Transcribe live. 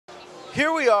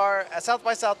here we are at South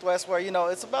by Southwest where,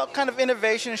 it's about kind of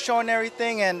innovation, showing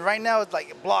everything. And right now it's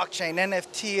like blockchain,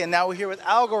 NFT, and now we're here with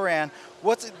Algorand.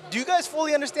 Do you guys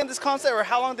fully understand this concept, or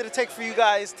how long did it take for you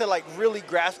guys to like really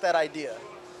grasp that idea?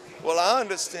 Well, I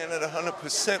understand it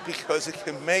 100% because it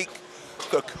can make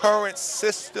the current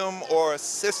system or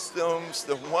systems,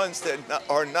 the ones that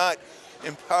are not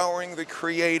empowering the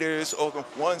creators or the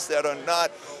ones that are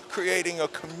not creating a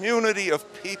community of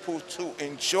people to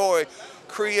enjoy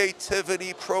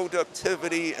creativity,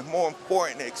 productivity, and more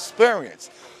important,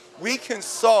 experience. We can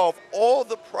solve all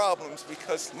the problems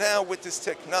because now with this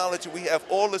technology, we have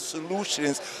all the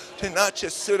solutions to not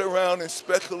just sit around and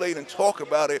speculate and talk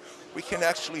about it, we can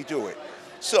actually do it.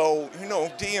 So,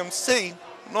 DMC,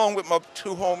 along with my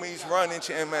two homies,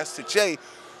 Run-DMC and Master J,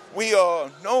 we are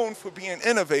known for being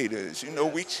innovators.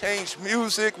 We change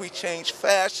music, we change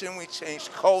fashion, we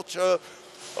change culture.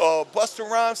 Busta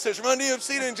Rhymes says,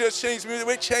 Run-DMC didn't just change music,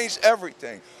 we changed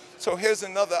everything. So here's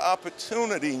another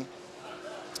opportunity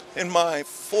in my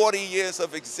 40 years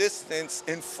of existence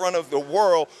in front of the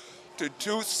world to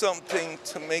do something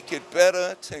to make it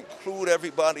better, to include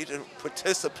everybody to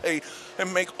participate,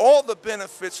 and make all the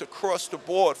benefits across the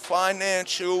board,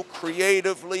 financial,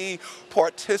 creatively,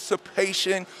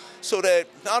 participation, so that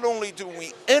not only do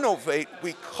we innovate,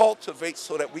 we cultivate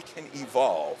so that we can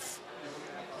evolve.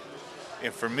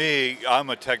 And for me, I'm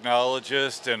a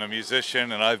technologist and a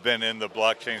musician, and I've been in the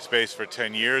blockchain space for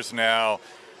 10 years now.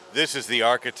 This is the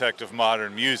architect of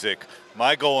modern music.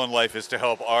 My goal in life is to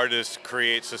help artists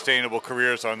create sustainable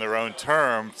careers on their own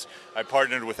terms. I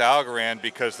partnered with Algorand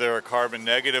because they're a carbon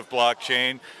negative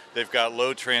blockchain. They've got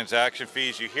low transaction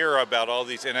fees. You hear about all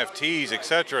these NFTs,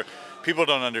 etc. People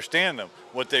don't understand them.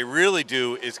 What they really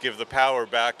do is give the power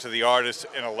back to the artists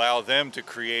and allow them to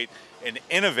create and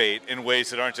innovate in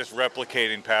ways that aren't just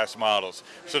replicating past models.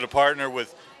 So to partner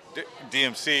with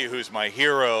DMC, who's my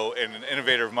hero and an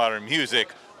innovator of modern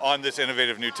music, on this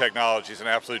innovative new technology is an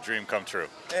absolute dream come true.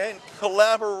 And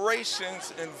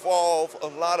collaborations involve a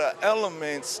lot of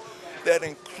elements that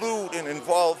include and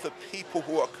involve the people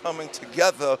who are coming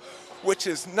together, which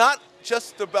is not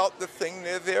just about the thing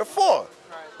they're there for.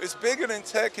 It's bigger than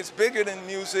tech, it's bigger than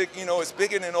music, it's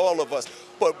bigger than all of us.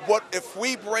 But what if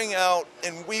we bring out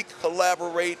and we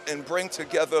collaborate and bring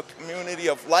together a community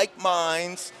of like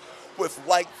minds with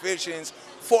like visions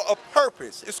for a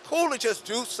purpose? It's cool to just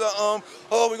do something,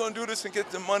 we're gonna do this and get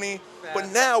the money,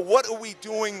 but now what are we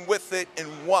doing with it and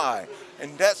why?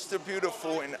 And that's the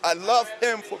beautiful, and I love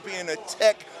him for being a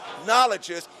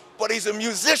technologist, but he's a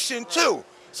musician too.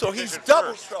 So he's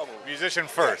double trouble. Musician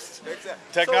first. Yes, exactly.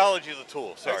 Technology is a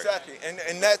tool, sorry. Exactly,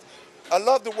 and that, I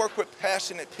love to work with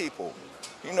passionate people.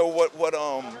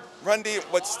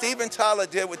 What Steven Tyler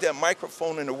did with that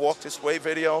microphone in the Walk This Way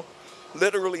video,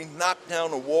 literally knocked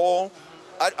down a wall.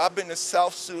 I've been to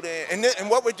South Sudan, and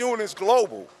what we're doing is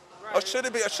global. Or should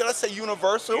I say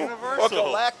universal? Or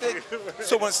galactic?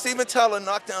 So when Steven Tyler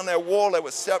knocked down that wall that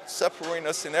was separating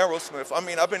us in Aerosmith,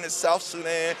 I've been to South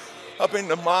Sudan, I've been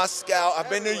to Moscow, I've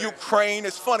been to Ukraine.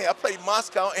 It's funny, I played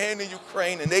Moscow and the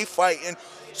Ukraine, and they fighting.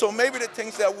 So maybe the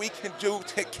things that we can do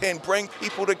can bring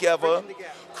people together,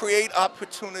 create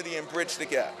opportunity, and bridge the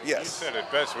gap. Yes. You said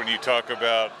it best when you talk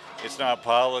about it's not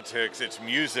politics, it's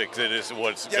music that is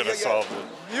what's going to solve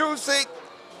it. Music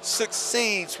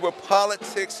succeeds where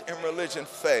politics and religion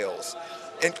fails.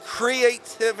 And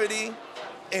creativity,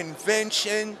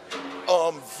 invention,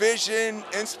 vision,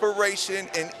 inspiration,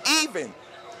 and even,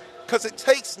 because it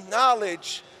takes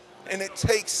knowledge and it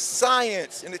takes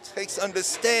science and it takes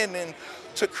understanding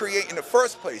to create in the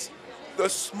first place. The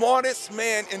smartest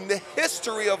man in the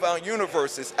history of our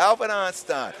universe is Albert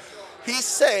Einstein. He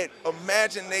said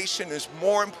imagination is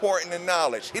more important than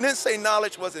knowledge. He didn't say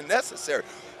knowledge wasn't necessary,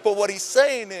 but what he's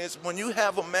saying is when you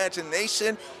have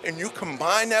imagination and you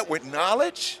combine that with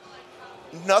knowledge,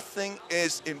 nothing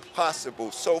is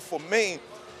impossible. So for me,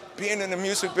 being in the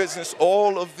music business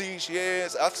all of these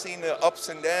years, I've seen the ups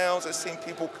and downs, I've seen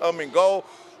people come and go.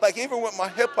 Like even with my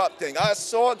hip hop thing, I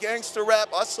saw gangster rap,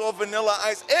 I saw Vanilla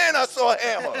Ice, and I saw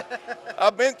Hammer.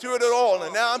 I've been through it all,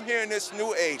 and now I'm here in this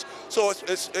new age. So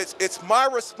it's my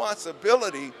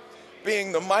responsibility,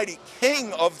 being the mighty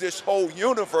king of this whole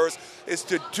universe, is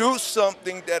to do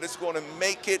something that is going to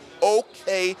make it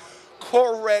okay,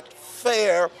 correct,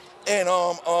 fair, and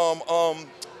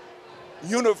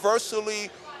universally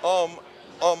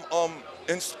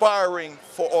inspiring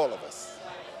for all of us.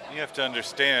 You have to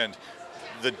understand,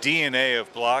 the DNA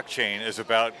of blockchain is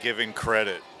about giving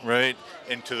credit. right?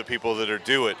 And to the people that are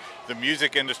do it. The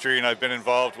music industry, and I've been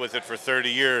involved with it for 30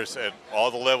 years at all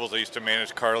the levels. I used to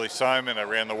manage Carly Simon. I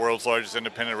ran the world's largest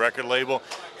independent record label.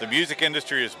 The music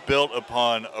industry is built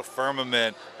upon a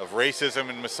firmament of racism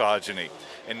and misogyny.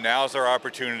 And now's our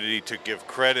opportunity to give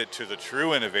credit to the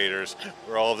true innovators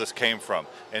where all of this came from.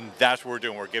 And that's what we're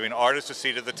doing. We're giving artists a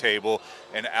seat at the table,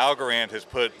 and Algorand has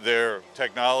put their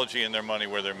technology and their money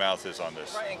where their mouth is on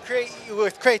this. Right, and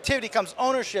with creativity comes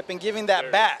ownership and giving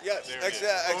that back. Yes,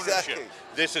 exactly.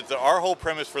 This is our whole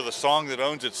premise for the song that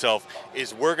owns itself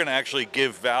is we're going to actually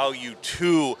give value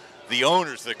to the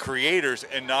owners, the creators,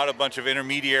 and not a bunch of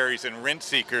intermediaries and rent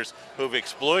seekers who've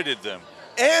exploited them.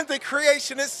 And the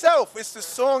creation itself. It's the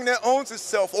song that owns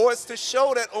itself, or it's the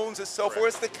show that owns itself, or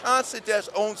it's the concert that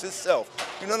owns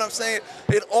itself. You know what I'm saying?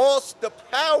 The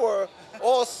power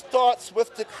all starts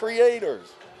with the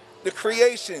creators, the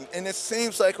creation. And it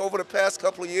seems like over the past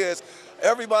couple of years,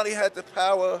 everybody had the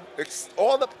power.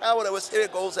 All the power that was here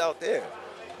goes out there.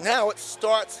 Now it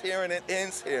starts here and it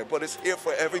ends here, but it's here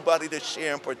for everybody to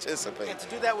share and participate. And to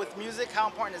do that with music, how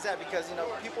important is that? Because, you know,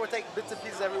 people will take bits and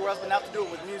pieces everywhere else, but not to do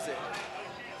it with music.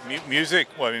 Music,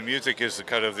 well, I mean, music is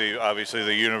kind of obviously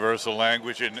the universal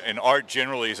language, and art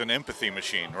generally is an empathy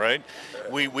machine, right?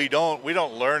 We don't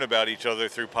learn about each other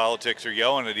through politics or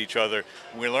yelling at each other.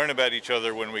 We learn about each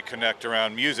other when we connect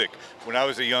around music. When I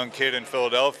was a young kid in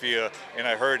Philadelphia and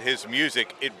I heard his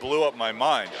music, it blew up my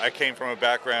mind. I came from a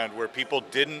background where people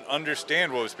didn't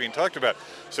understand what was being talked about.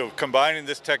 So combining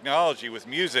this technology with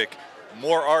music,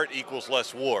 more art equals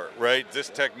less war, right? This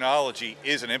technology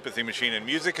is an empathy machine, and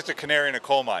music is a canary in a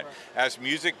coal mine. As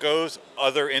music goes,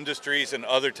 other industries and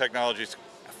other technologies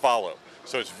follow.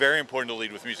 So it's very important to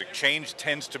lead with music. Change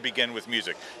tends to begin with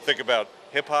music. Think about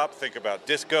hip hop, think about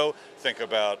disco, think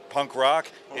about punk rock.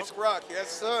 Punk rock, yes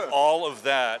sir. All of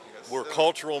that were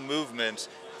cultural movements.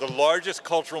 The largest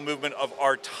cultural movement of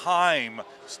our time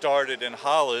started in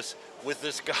Hollis with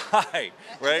this guy,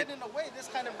 right? And in a way, this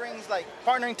kind of brings, like,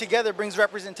 partnering together brings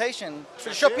representation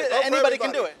to show that anybody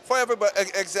can do it. For everybody,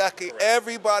 exactly. Correct.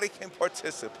 Everybody can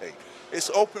participate.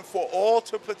 It's open for all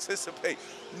to participate.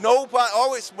 Nobody,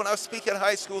 always when I speak at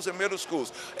high schools and middle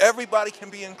schools, everybody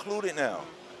can be included now.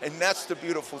 And that's the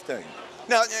beautiful thing.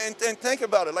 Now, and think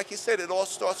about it. Like you said, it all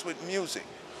starts with music.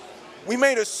 We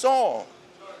made a song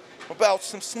about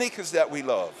some sneakers that we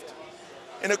loved.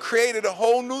 And it created a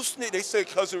whole new sneaker. They say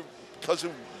because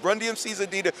of Run-DMC's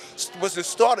Adidas was to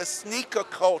start a sneaker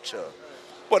culture.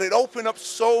 But it opened up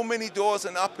so many doors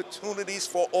and opportunities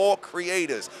for all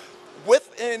creators.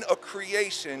 Within a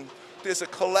creation, there's a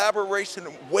collaboration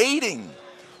waiting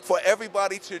for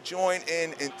everybody to join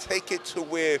in and take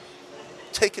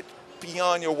it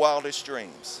beyond your wildest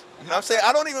dreams. You know what I'm saying?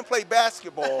 I don't even play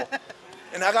basketball.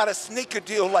 And I got a sneaker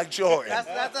deal like Jordan.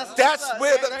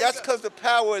 That's because the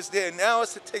power is there. Now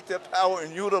it's to take that power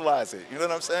and utilize it. You know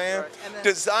what I'm saying? Right.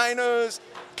 Designers,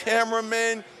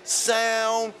 cameramen,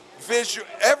 sound, visual,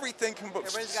 everything can be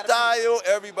style,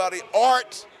 everybody,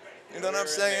 art. You know what I'm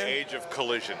saying? We're in the age of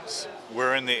collisions.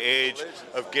 We're in the age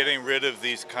of getting rid of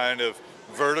these kind of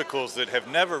verticals that have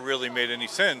never really made any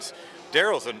sense.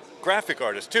 Darryl's a graphic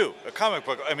artist too, a comic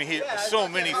book. I mean, he so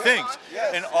many things,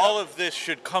 and all of this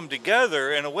should come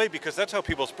together in a way because that's how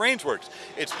people's brains works.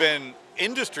 It's been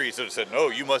industries that have said, "No,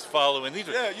 you must follow in these."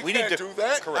 Yeah, you can't do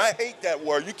that. Correct. I hate that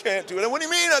word. You can't do it. What do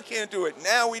you mean I can't do it?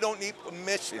 Now we don't need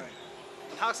permission.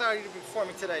 And how excited are you to be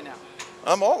performing today now?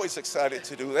 I'm always excited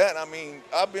to do that. I mean,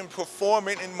 I've been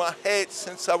performing in my head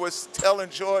since I was telling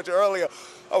George earlier.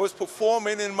 I was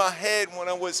performing in my head when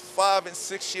I was 5 and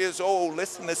 6 years old,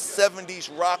 listening to 70s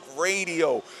rock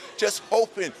radio, just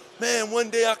hoping, man, one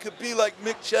day I could be like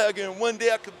Mick Jagger, and one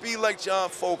day I could be like John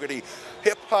Fogerty.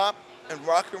 Hip hop and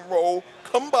rock and roll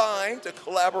combined, the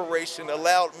collaboration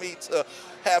allowed me to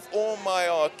have all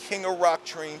my King of Rock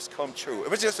dreams come true. It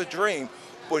was just a dream,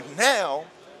 but now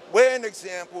we're an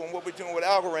example, and what we're doing with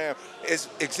Algorand is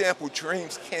example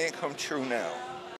dreams can come true now.